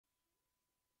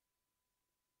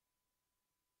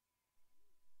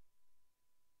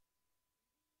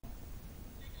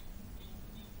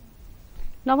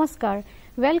Namaskar.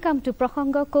 Welcome to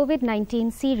PRASANGA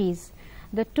COVID-19 series.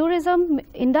 The tourism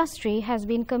industry has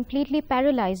been completely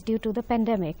paralyzed due to the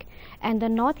pandemic, and the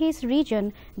northeast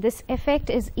region, this effect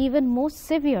is even more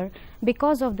severe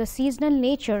because of the seasonal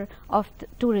nature of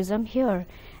tourism here.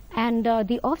 And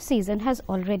the off-season has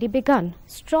already begun.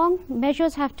 Strong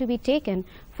measures have to be taken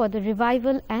for the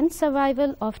revival and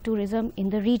survival of tourism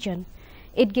in the region.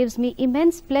 It gives me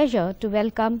immense pleasure to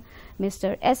welcome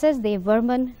Mr. S.S.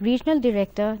 Devbarman, Regional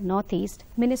Director, Northeast,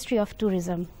 Ministry of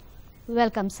Tourism.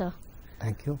 Welcome, sir.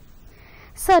 Thank you.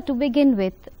 Sir, to begin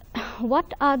with,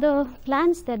 what are the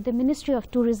plans that the Ministry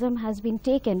of Tourism has been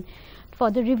taken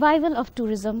for the revival of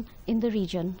tourism in the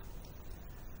region?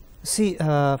 See,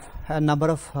 a number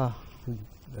of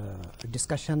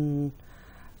discussion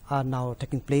are now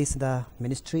taking place in the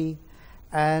ministry,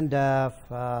 and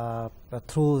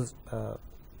through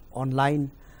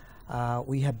online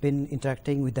we have been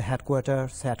interacting with the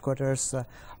headquarters,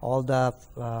 all the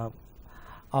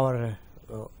our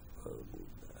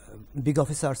big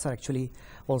officers are actually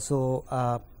also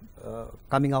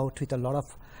coming out with a lot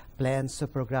of plans,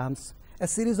 programs. A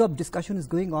series of discussion is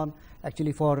going on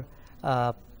actually for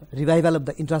revival of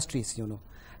the industries. There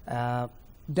are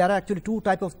actually two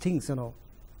type of things.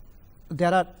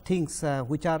 There are things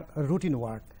which are routine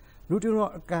work. Routine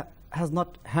work has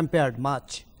not hampered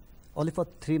much. Only for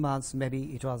 3 months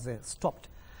maybe it was stopped,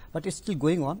 but it's still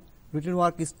going on. Routine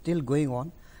work is still going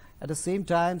on. At the same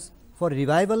time, for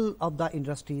revival of the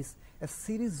industries, a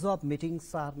series of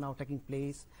meetings are now taking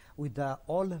place with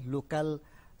all local,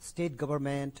 state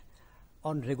government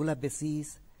on regular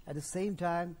basis. At the same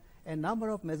time, a number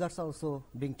of measures are also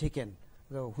being taken,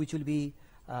 which will be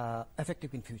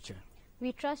effective in future.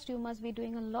 We trust you must be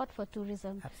doing a lot for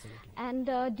tourism. Absolutely. And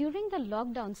during the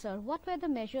lockdown, sir, what were the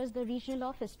measures the regional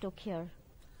office took here?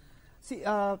 See,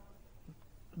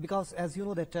 because as you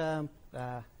know that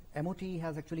MOT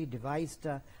has actually devised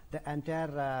the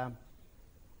entire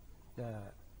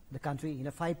the country in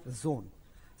a 5 zone.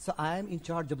 So I am in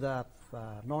charge of the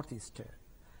northeast.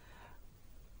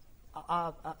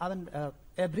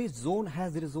 Every zone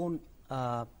has its own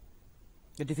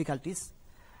difficulties,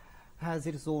 has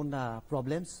its own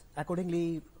problems.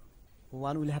 Accordingly,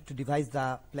 one will have to devise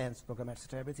the plans, program,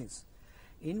 etc. Everything.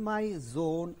 In my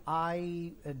zone,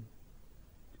 I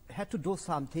had to do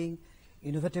something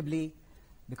innovatively,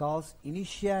 because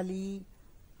initially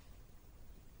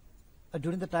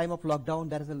during the time of lockdown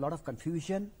there is a lot of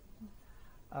confusion,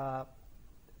 a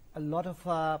lot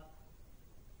of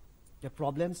the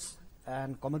problems,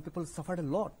 and common people suffered a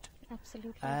lot.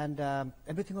 Absolutely. And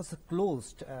everything was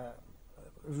closed.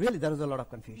 Really, there was a lot of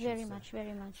confusion. Very much,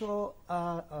 very much. So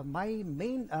my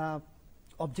main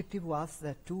objective was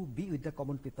to be with the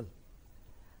common people.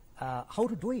 How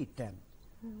to do it then?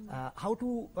 How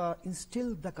to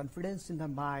instill the confidence in the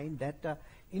mind that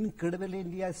incredible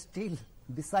India is still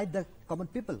beside the common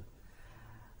people.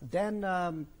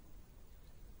 Then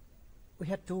we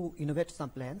had to innovate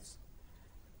some plans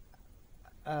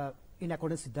in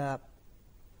accordance with the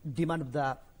demand of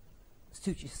the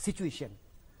situation.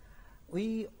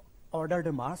 We ordered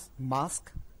a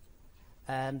mask,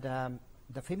 and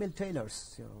the female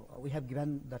tailors, we have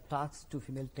given the task to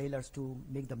female tailors to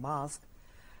make the mask.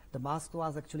 The mask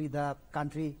was actually the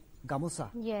country gamusa.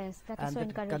 Yes, that is and so the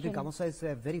encouraging. country gamusa is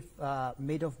very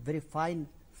made of very fine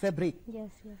fabric. Yes,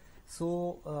 yes.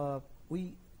 So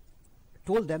we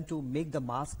told them to make the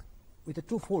mask with the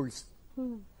 2 folds.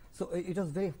 So it was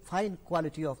very fine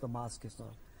quality of the mask.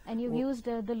 And you used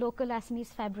the local Assamese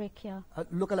fabric here.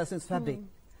 Local Assamese fabric,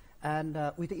 and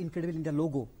with the Incredible India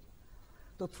logo.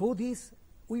 So through this,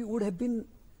 we would have been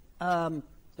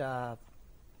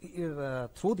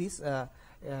through this.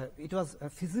 It was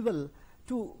feasible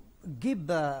to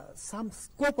give some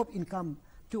scope of income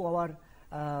to our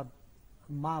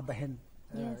Ma Bahen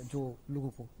jo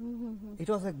logo ko. It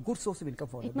was a good source of income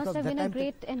for them. It must have been a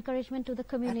great encouragement to the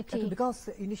community. Because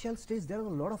initial stage there was a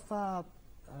lot of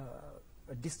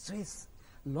distress,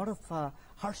 a lot of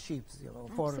hardships,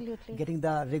 for getting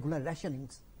the regular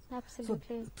rationings.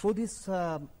 Absolutely. So through this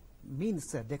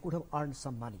means they could have earned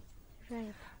some money.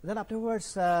 Right. Then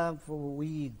afterwards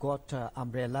we got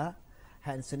umbrella,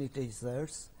 hand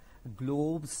sanitizers,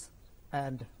 gloves,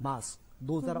 and masks.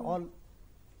 Those are all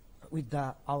with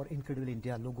our Incredible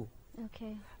India logo.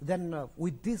 Okay. Then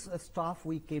with this stuff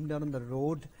we came down on the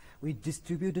road. We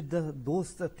distributed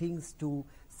those things to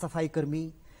Safai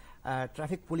Karmi,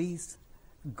 traffic police,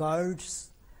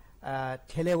 guards,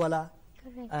 telewala,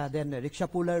 then rickshaw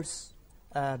pullers,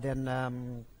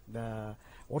 then the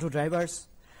auto drivers,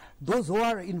 those who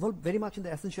are involved very much in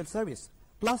the essential service,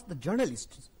 plus the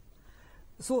journalists.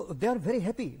 So they are very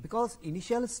happy, because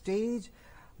initial stage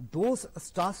those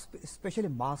stuff, especially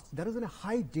masks, there is a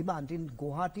high demand in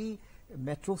Guwahati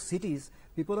metro cities.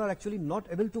 People are actually not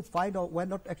able to find, or were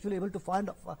not actually able to find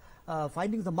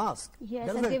finding the mask. Yes,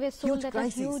 and they were sold at a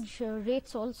huge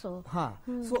rates also.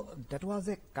 So that was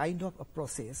a kind of a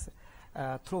process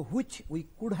through which we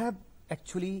could have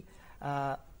actually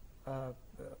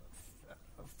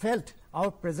felt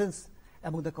our presence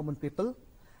among the common people,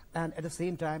 and at the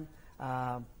same time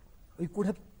we could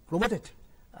have promoted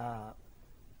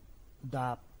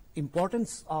the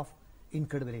importance of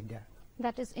Incredible India.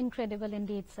 That is incredible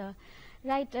indeed, sir.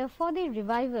 Right, for the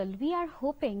revival, we are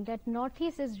hoping that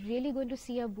Northeast is really going to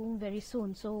see a boom very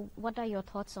soon. So what are your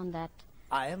thoughts on that?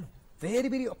 I am very,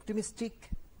 very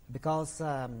optimistic, because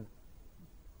there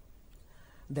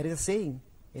is a saying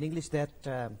in English that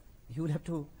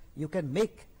you can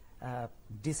make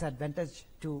disadvantage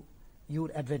to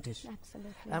your advantage.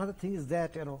 Absolutely. Another thing is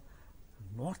that,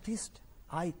 Northeast,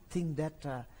 I think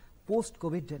that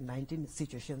post-COVID-19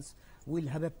 situations will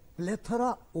have a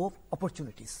plethora of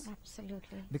opportunities.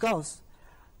 Absolutely. Because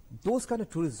those kind of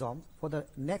tourism for the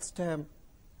next 1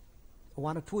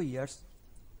 or 2 years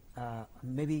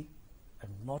maybe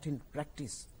not in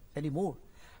practice anymore,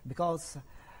 because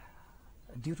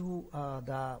due to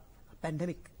the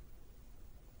pandemic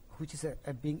which is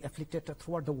being afflicted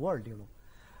throughout the world,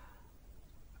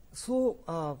 So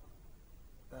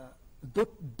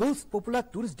those popular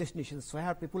tourist destinations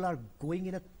where people are going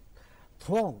in a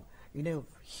throng, in a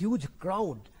huge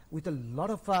crowd with a lot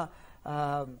of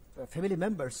family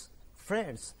members,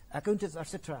 friends, acquaintances,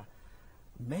 etc.,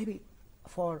 maybe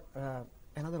for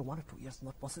another 1 or 2 years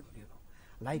not possible,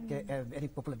 like any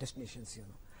popular destinations,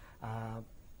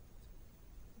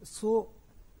 So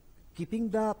keeping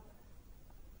the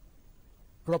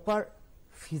proper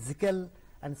physical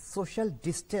and social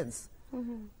distance,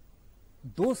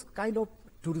 those kind of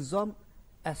tourism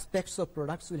aspects of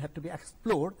products will have to be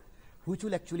explored, which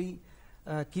will actually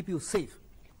keep you safe.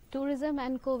 Tourism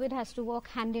and COVID has to walk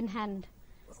hand in hand.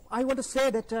 I want to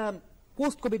say that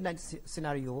post-COVID-19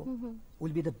 scenario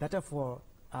will be the better for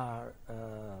our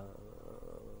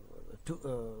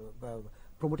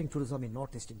promoting tourism in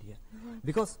Northeast India,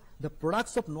 because the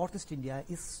products of Northeast India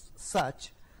is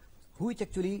such which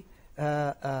actually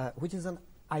which is an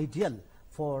ideal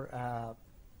for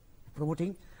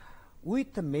promoting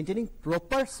with maintaining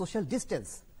proper social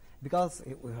distance. Because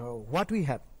what we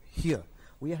have here,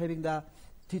 we are having the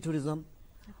tea tourism,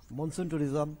 monsoon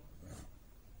tourism,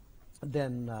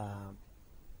 then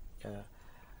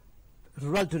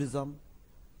rural tourism,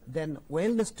 then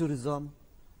wellness tourism,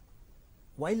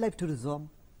 wildlife tourism.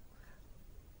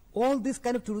 All these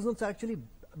kind of tourisms are actually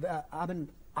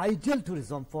ideal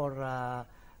tourism for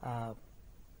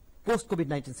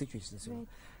post-COVID-19 situations, right.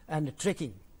 And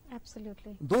trekking.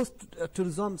 Absolutely. Those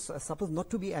tourisms are supposed not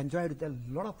to be enjoyed with a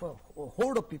lot of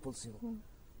horde of people,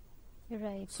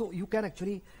 Right. So you can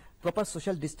actually proper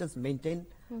social distance maintain,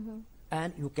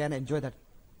 and you can enjoy that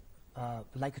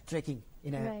like trekking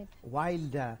in a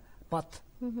wild path,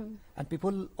 and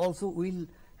people also will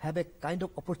have a kind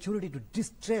of opportunity to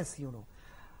distress.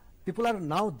 People are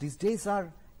now these days are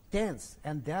tense,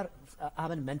 and they are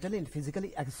mentally and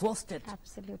physically exhausted.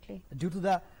 Absolutely. Due to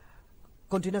the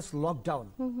continuous lockdown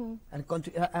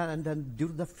and then due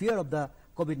to the fear of the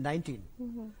COVID-19.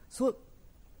 So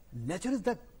nature is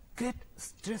the great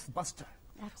stress buster.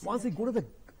 Absolutely. Once you go to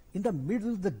in the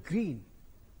middle of the green,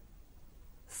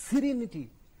 serenity,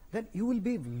 then you will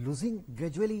be losing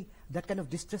gradually that kind of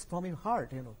distress from your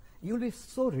heart. You will be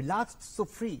so relaxed, so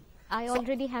free. I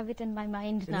already have it in my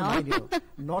mind now.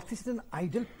 Northeast is an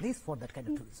ideal place for that kind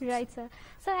of tourism. Right, sir.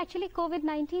 So actually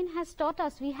COVID-19 has taught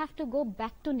us we have to go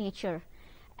back to nature.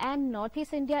 And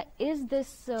Northeast India is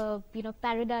this,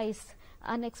 paradise,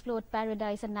 unexplored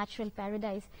paradise, a natural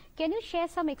paradise. Can you share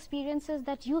some experiences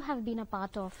that you have been a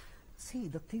part of? See,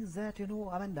 the things that,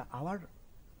 our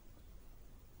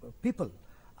people,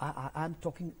 I'm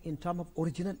talking in terms of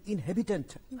original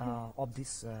inhabitant of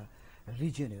this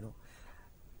region,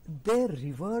 they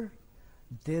revere,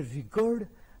 they regard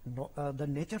the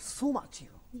nature so much,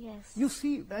 Yes. You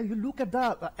see, when you look at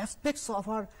the aspects of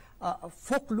our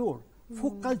folklore,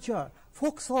 folk culture,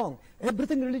 folk song,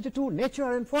 everything related to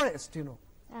nature and forest,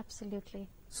 Absolutely.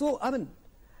 So,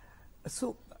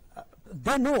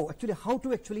 they know actually how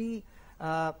to actually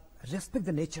respect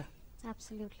the nature.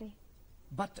 Absolutely.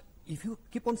 But if you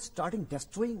keep on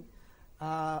destroying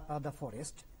the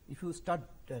forest, if you start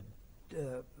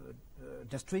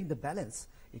destroying the balance,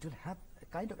 it will have a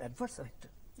kind of adverse effect.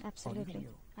 Absolutely.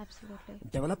 Absolutely.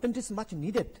 Development is much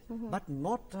needed, but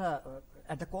not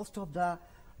at the cost of the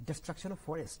destruction of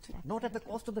forest, not at the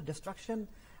cost of the destruction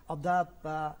of the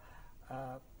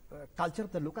culture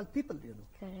of the local people, you know.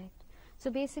 Correct. So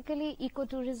basically,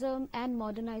 ecotourism and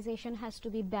modernization has to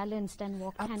be balanced and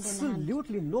walk hand in hand.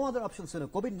 Absolutely, no other options. You know,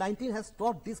 COVID-19 has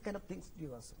taught these kind of things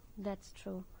to us. That's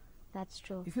true. That's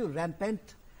true. If you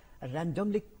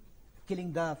randomly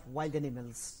killing the wild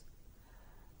animals,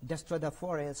 destroy the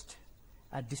forest,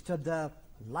 disturb the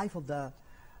life of the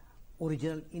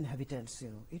original inhabitants, you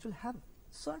know, it will have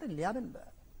certainly. I mean,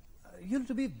 you have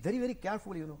to be very, very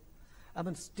careful. You know, I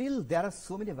mean, still there are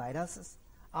so many viruses.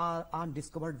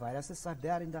 Undiscovered viruses are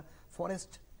there in the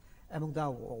forest among the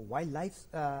wildlife.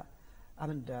 I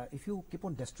mean, if you keep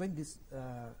on destroying this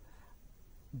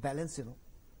balance, you know,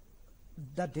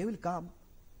 the day will come,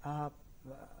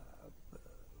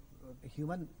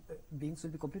 human beings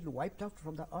will be completely wiped out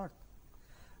from the earth.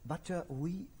 But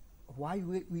why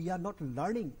we are not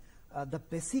learning the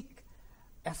basic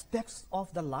aspects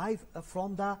of the life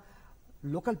from the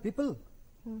local people,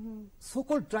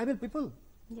 so-called tribal people.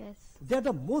 Yes. They are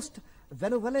the most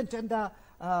benevolent and the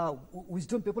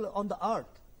wisdom people on the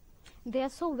earth. They are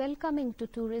so welcoming to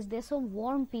tourists. They are so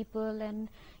warm people, and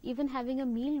even having a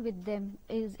meal with them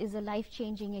is a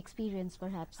life-changing experience,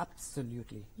 perhaps.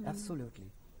 Absolutely,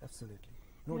 absolutely, absolutely.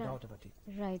 No doubt about it.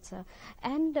 Right, sir.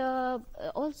 And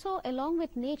also, along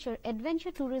with nature,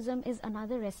 adventure tourism is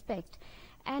another aspect.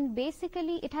 And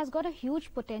basically, it has got a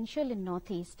huge potential in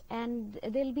Northeast. And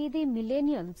there'll be the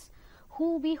millennials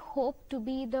who we hope to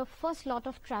be the first lot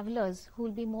of travelers who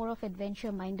will be more of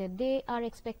adventure minded. They are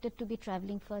expected to be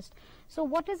traveling first. So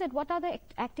what is it? What are the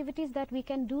activities that we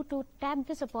can do to tap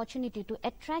this opportunity to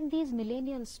attract these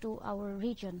millennials to our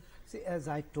region? See, as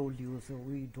I told you, so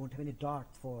we don't have any dart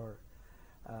for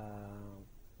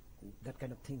that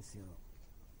kind of things, you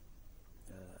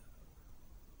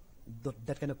know,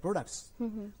 that kind of products.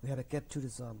 We have a cat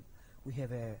tourism, we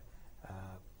have a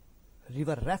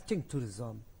river rafting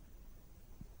tourism,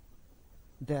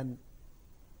 then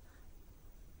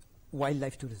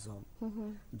wildlife tourism,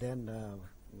 then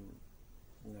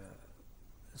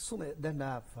so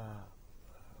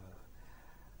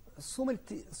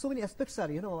many aspects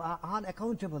are, you know, are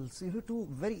unaccountable. So you have to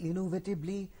very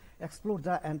innovatively explore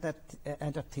the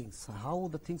entire things. How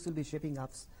the things will be shaping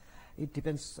up, it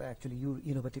depends actually your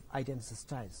innovative ideas and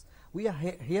styles. We are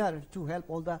here to help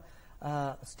all the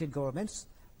state governments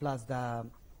plus the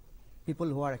people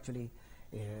who are actually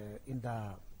in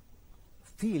the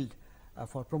field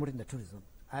for promoting the tourism.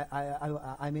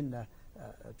 I mean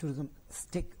tourism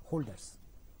stakeholders.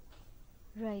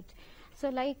 Right. So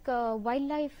like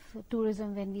wildlife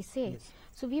tourism, when we say, Yes.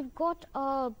 so we've got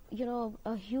you know,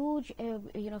 a huge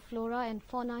you know, flora and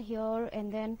fauna here,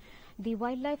 and then the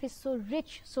wildlife is so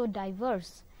rich, so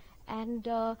diverse. And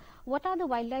what are the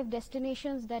wildlife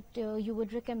destinations that you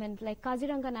would recommend? Like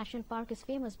Kaziranga National Park is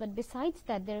famous, but besides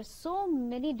that, there are so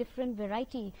many different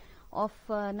variety of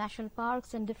national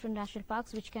parks and different national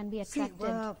parks which can be attracted.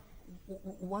 See,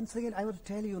 once again, I would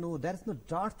tell you, no, there is no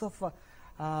dearth of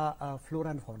flora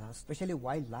and fauna, especially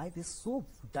wildlife is so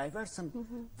diverse and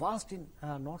vast in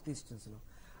Northeast. You know,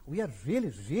 we are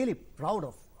really, really proud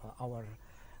of our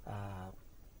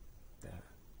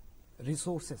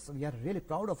resources. We are really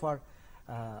proud of our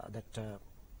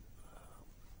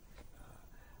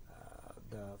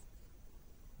the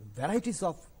varieties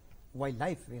of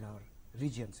wildlife in our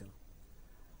regions. You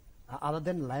know, other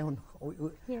than lion,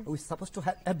 Yes. we're supposed to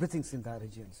have everything in the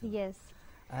regions. You know. Yes.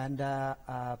 And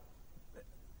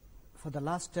for the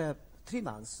last 3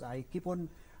 months, I keep on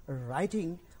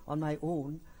writing on my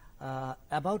own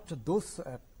about those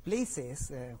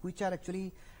places which are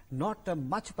actually not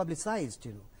much publicized.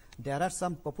 You know, there are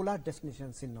some popular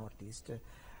destinations in Northeast,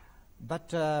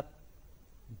 but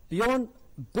beyond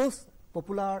those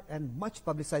popular and much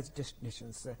publicized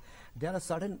destinations, there are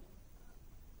certain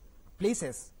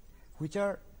places which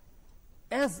are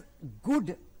as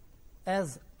good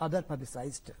as other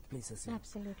publicized places. You know.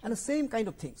 Absolutely. And the same kind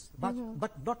of things, but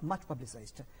not much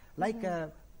publicized, like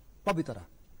Pavitra.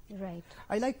 Right.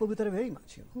 I like Pavitra very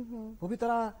much. You know.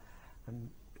 Pavitra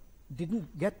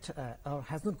didn't get or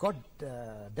has not got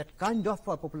that kind of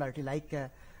popularity like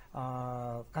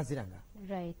Kaziranga.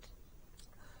 Right.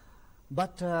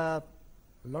 But a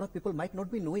lot of people might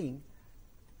not be knowing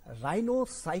rhino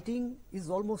sighting is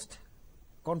almost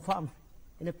confirmed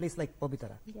in a place like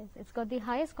Pavitra. Yes, it's got the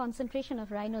highest concentration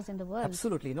of rhinos in the world.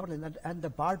 Absolutely, not only that, and the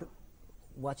bird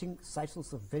watching sites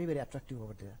also very, very attractive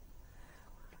over there.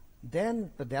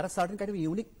 Then there are certain kind of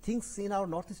unique things in our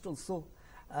Northeast also.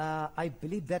 I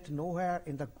believe that nowhere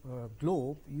in the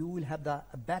globe you will have the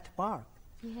bat park.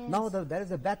 Yes. Now there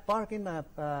is a bat park in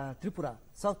Tripura,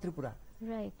 South Tripura.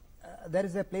 Right. There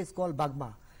is a place called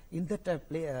Bagma. In that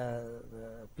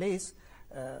place,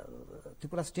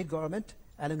 Tripura state government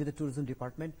along with the tourism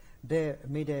department, they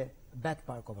made a bat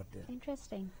park over there.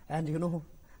 Interesting. And you know,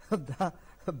 the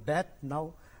bat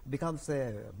now becomes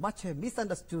a much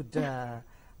misunderstood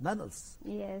mammals.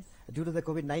 Yes. Due to the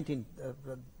COVID-19,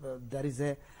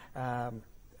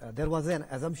 there was an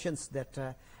assumption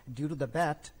that due to the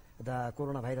bat, the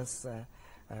coronavirus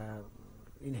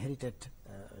inherited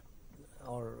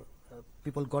or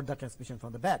people got the transmission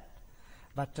from the bat.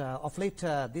 But of late,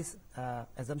 this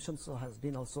assumption has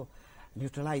been also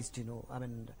neutralized. You know, I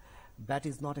mean, bat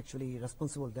is not actually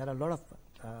responsible. There are a lot of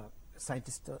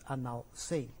scientists are now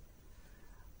saying.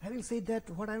 Having said that,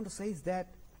 what I want to say is that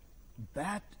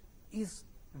bat is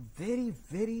very,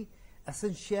 very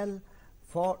essential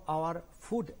for our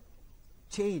food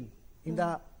chain in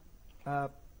the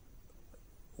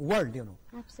world, you know.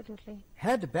 Absolutely.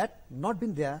 Had bat not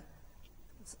been there,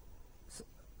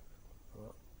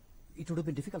 it would have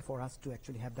been difficult for us to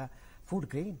actually have the food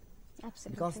grain.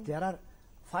 Absolutely. Because there are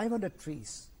 500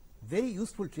 trees, very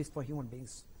useful trees for human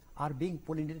beings, are being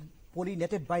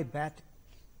pollinated by bat.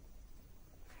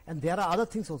 And there are other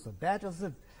things also. Bat is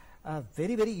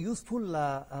very, very useful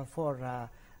for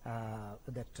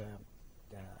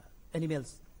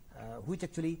animals which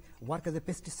actually work as a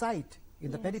pesticide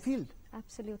in the paddy field.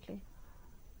 Absolutely.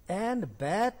 And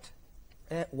bat,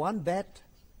 one bat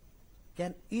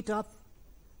can eat up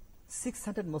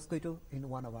 600 mosquito in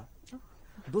 1 hour. Oh.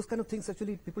 Those kind of things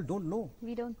actually people don't know.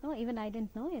 We don't know. Even I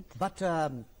didn't know it. But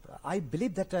I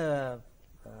believe that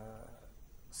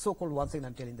so-called, once again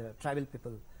I'm telling the tribal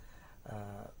people,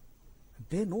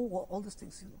 they know all these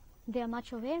things, you know. They are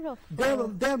much aware of.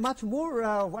 They are much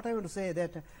more, what I want to say,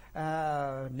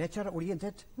 that nature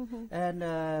oriented, and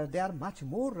they are much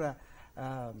more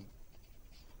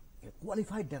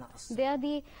qualified than us. They are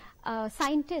the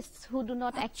scientists who do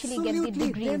not actually get the Absolutely,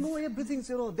 degrees. they know everything,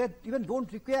 you know. They even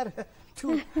don't require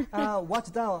to watch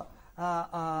the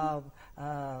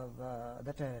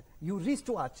that you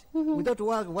wristwatch. Without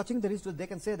watching the wristwatch, they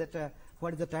can say that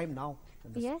what is the time now.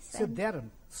 Yes. So they are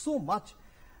so much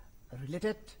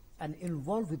related and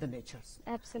involved with the natures.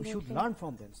 Absolutely. We should learn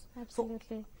from them.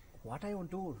 Absolutely. So what I want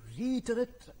to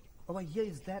reiterate over here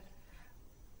is that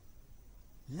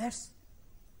let's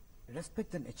respect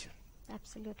the nature.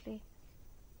 Absolutely.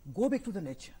 Go back to the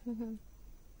nature.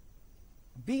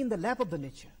 Be in the lap of the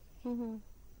nature.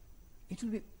 It will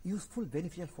be useful,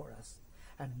 beneficial for us.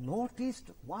 And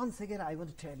Northeast, once again, I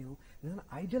want to tell you, is an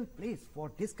ideal place for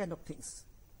this kind of things.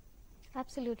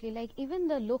 Absolutely. Like even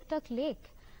the Loktak Lake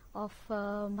of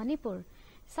Manipur,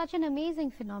 such an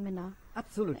amazing phenomena.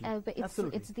 Absolutely.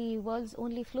 It's the world's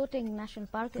only floating national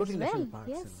park Floating as well. national park,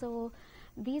 Yes. So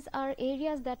these are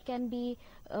areas that can be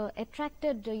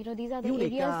attracted. You know, these are the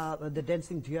Unique, areas. the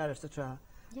dancing deer, etc.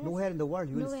 Yes. Nowhere in the world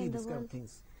you will Nowhere see in the this kind of world.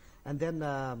 things. And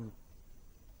then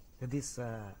this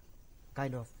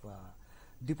kind of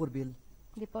Dipurbil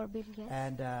Devbarman, yes.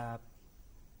 and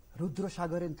Rudra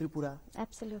Sagar in Tripura.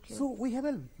 Absolutely. So we have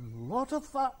a lot of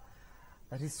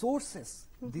resources.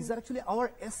 These are actually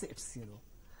our assets, you know.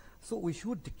 So we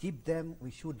should keep them,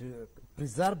 we should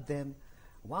preserve them.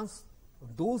 Once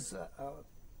those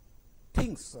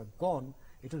things are gone,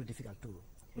 it will be difficult to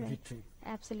retrieve.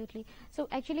 Absolutely. So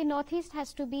actually Northeast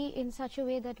has to be in such a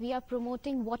way that we are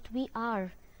promoting what we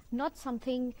are, not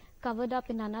something covered up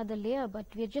in another layer, but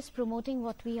we are just promoting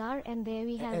what we are, and there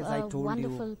we have a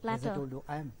wonderful platter. As I told you,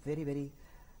 I am very, very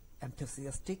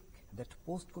enthusiastic that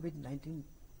post-COVID-19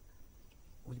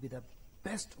 will be the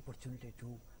best opportunity to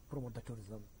promote the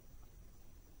tourism.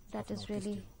 That of is Northeast,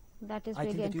 really, you know. that is I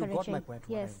really think that you encouraging. got my point,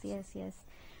 what I Yes, am saying. yes, yes.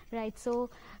 Right. So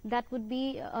that would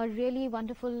be a really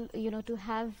wonderful, you know, to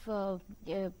have,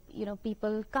 you know,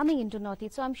 people coming into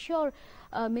Northeast. So I'm sure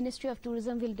Ministry of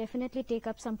Tourism will definitely take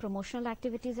up some promotional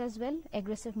activities as well,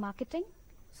 aggressive marketing.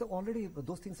 So already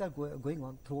those things are going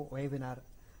on through webinar,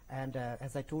 and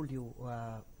as I told you,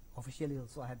 officially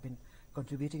also I have been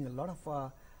contributing a lot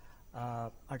of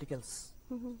articles.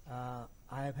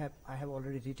 I have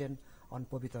already written on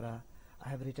Povitara. I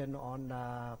have written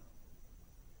on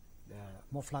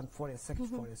Moflang Forest, Sacred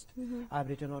Forest. I have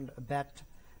written on Bat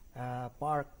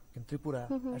Park in Tripura,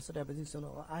 etc.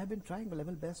 So I have been trying my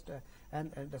level best,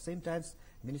 and at the same time,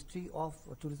 Ministry of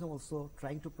Tourism also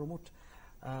trying to promote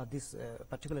this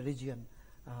particular region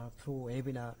through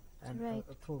webinar and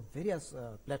through various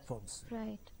platforms.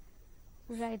 Right.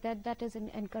 Right, that is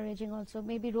encouraging also.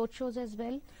 Maybe road shows as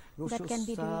well. That can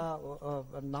be done.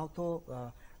 Now,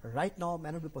 though, right now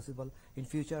may not be possible. In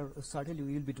future, certainly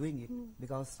we will be doing it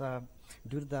because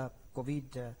due to the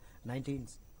COVID-19,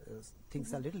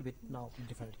 things are a little bit now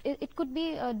different. It could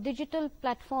be a digital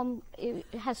platform. It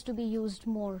has to be used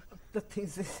more. The thing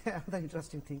is, the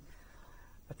interesting thing.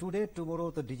 today,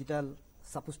 tomorrow, the digital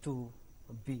supposed to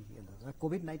be.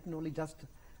 COVID-19 only just,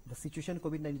 the situation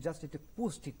COVID-19 just it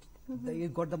pushed it.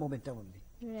 It got the momentum only.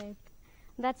 Right.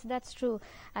 That's true.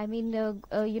 I mean,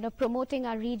 promoting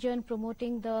our region,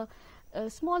 promoting the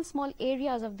small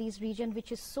areas of these region,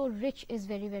 which is so rich, is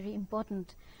very, very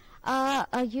important.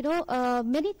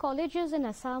 Many colleges in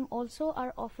Assam also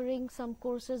are offering some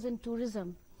courses in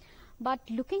tourism. But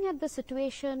looking at the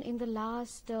situation in the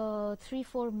last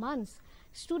 3-4 months,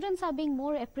 students are being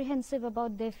more apprehensive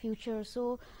about their future.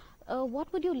 So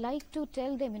what would you like to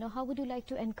tell them? How would you like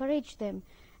to encourage them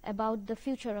about the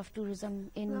future of tourism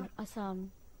in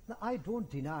Assam? No, I don't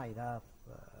deny that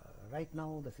right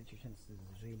now the situation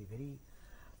is really very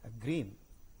grim.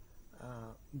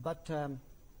 But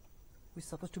we're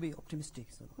supposed to be optimistic.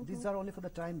 So these are only for the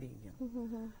time being.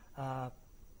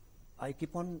 I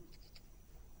keep on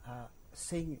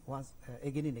saying once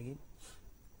again and again,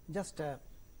 just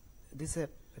this is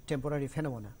a temporary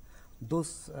phenomena.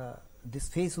 This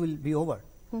phase will be over.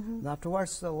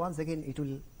 Afterwards, once again, it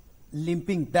will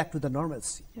limping back to the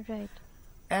normalcy. Right.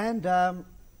 And a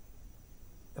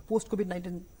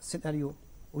post-COVID-19 scenario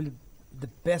will be the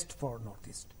best for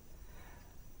Northeast.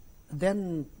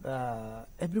 Then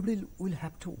everybody will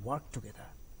have to work together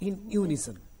in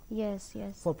unison. Yes.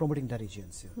 For promoting the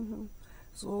regions.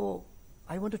 So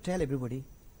I want to tell everybody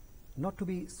not to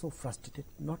be so frustrated,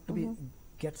 not to be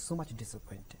get so much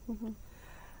disappointed.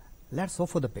 Let's hope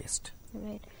for the best.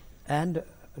 Right. And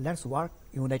let's work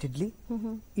unitedly,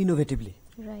 innovatively.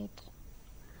 Right.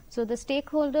 So the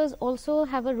stakeholders also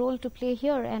have a role to play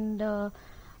here, and the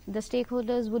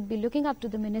stakeholders would be looking up to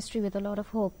the ministry with a lot of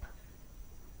hope.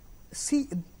 See,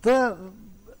 the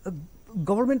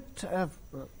government,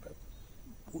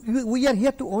 we are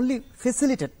here to only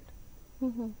facilitate.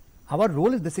 Our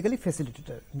role is basically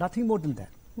facilitator, nothing more than that.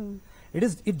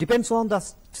 It depends on the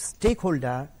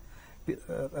stakeholder,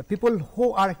 people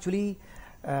who are actually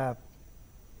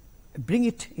bring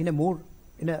it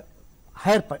in a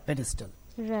higher pedestal.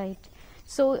 Right.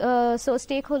 So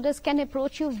stakeholders can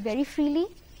approach you very freely.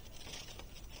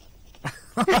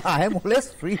 I am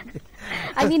always free.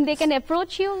 I mean, they can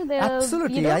approach you.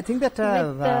 Absolutely, I think that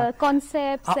with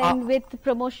concepts and with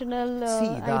promotional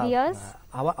ideas.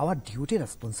 Our duty,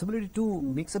 responsibility to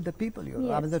mix up the people.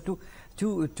 I mean,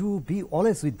 to be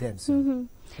always with them. So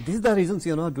this is the reasons,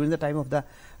 during the time of the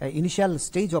initial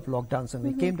stage of lockdowns, and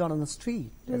we came down on the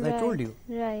street, as I told you.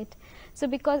 Right. So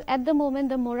because at the moment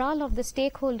the morale of the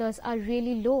stakeholders are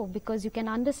really low, because you can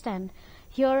understand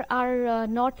here our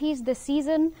Northeast, the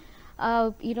season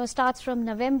starts from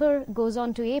November, goes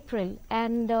on to April,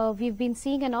 and we've been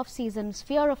seeing an off-season,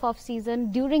 fear of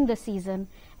off-season during the season,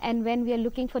 and when we are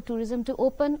looking for tourism to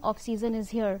open, off-season is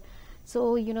here.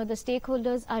 So, the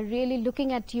stakeholders are really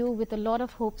looking at you with a lot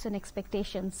of hopes and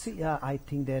expectations. See, I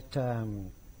think that a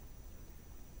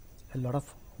lot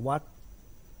of work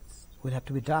will have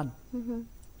to be done,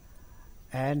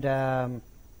 and a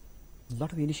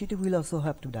lot of initiative will also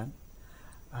have to be done.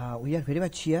 We are very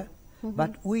much here.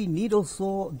 But we need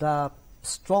also the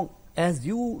strong, as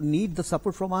you need the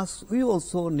support from us, we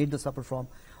also need the support from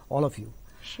all of you.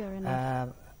 Sure enough.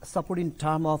 Support in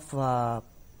terms of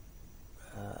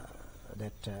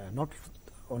not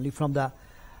only from the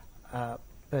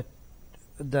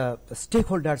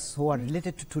stakeholders who are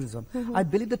related to tourism. I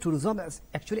believe the tourism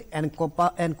actually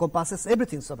encompasses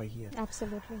everything over here.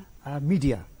 Absolutely.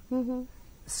 Media,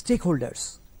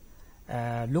 stakeholders,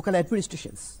 local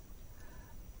administrations.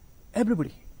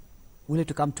 Everybody will need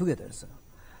to come together, sir.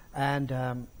 And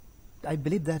I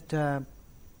believe that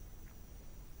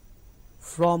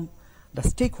from the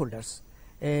stakeholders,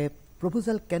 a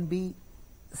proposal can be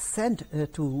sent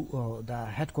to the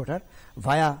headquarters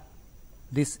via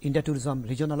this India Tourism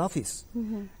Regional Office.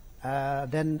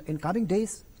 Then in coming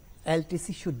days,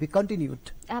 LTC should be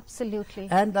continued. Absolutely.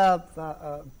 And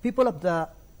people of the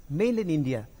mainland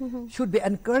India should be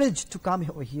encouraged to come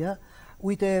over here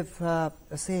with a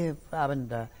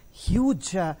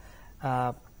huge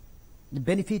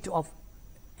benefit of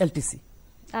LTC.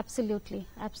 Absolutely.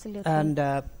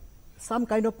 And some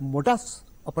kind of modus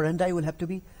operandi will have to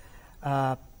be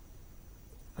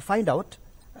find out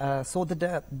so that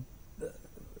the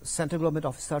central government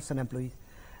officers and employees,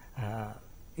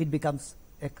 it becomes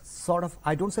a sort of,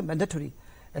 I don't say mandatory,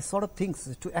 a sort of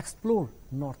things to explore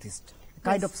Northeast, a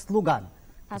kind of slogan.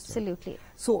 Absolutely.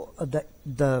 So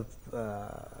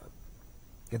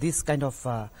this kind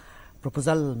of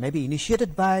proposal may be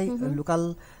initiated by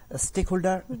local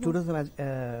stakeholder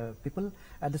tourism people.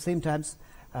 At the same time,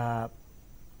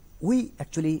 we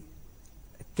actually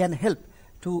can help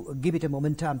to give it a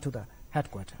momentum to the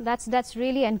headquarters. That's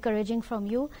really encouraging from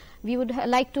you. We would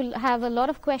like to have a lot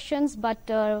of questions, but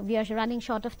we are running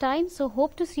short of time. So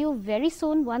hope to see you very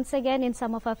soon once again in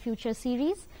some of our future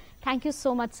series. Thank you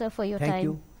so much, sir, for your time. Thank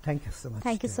you. Thank you so much.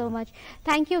 Thank you so much.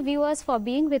 Thank you, viewers, for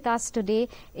being with us today.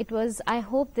 I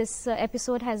hope this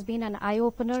episode has been an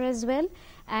eye-opener as well.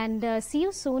 And see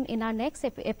you soon in our next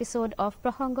episode of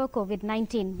Prasanga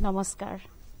COVID-19. Namaskar.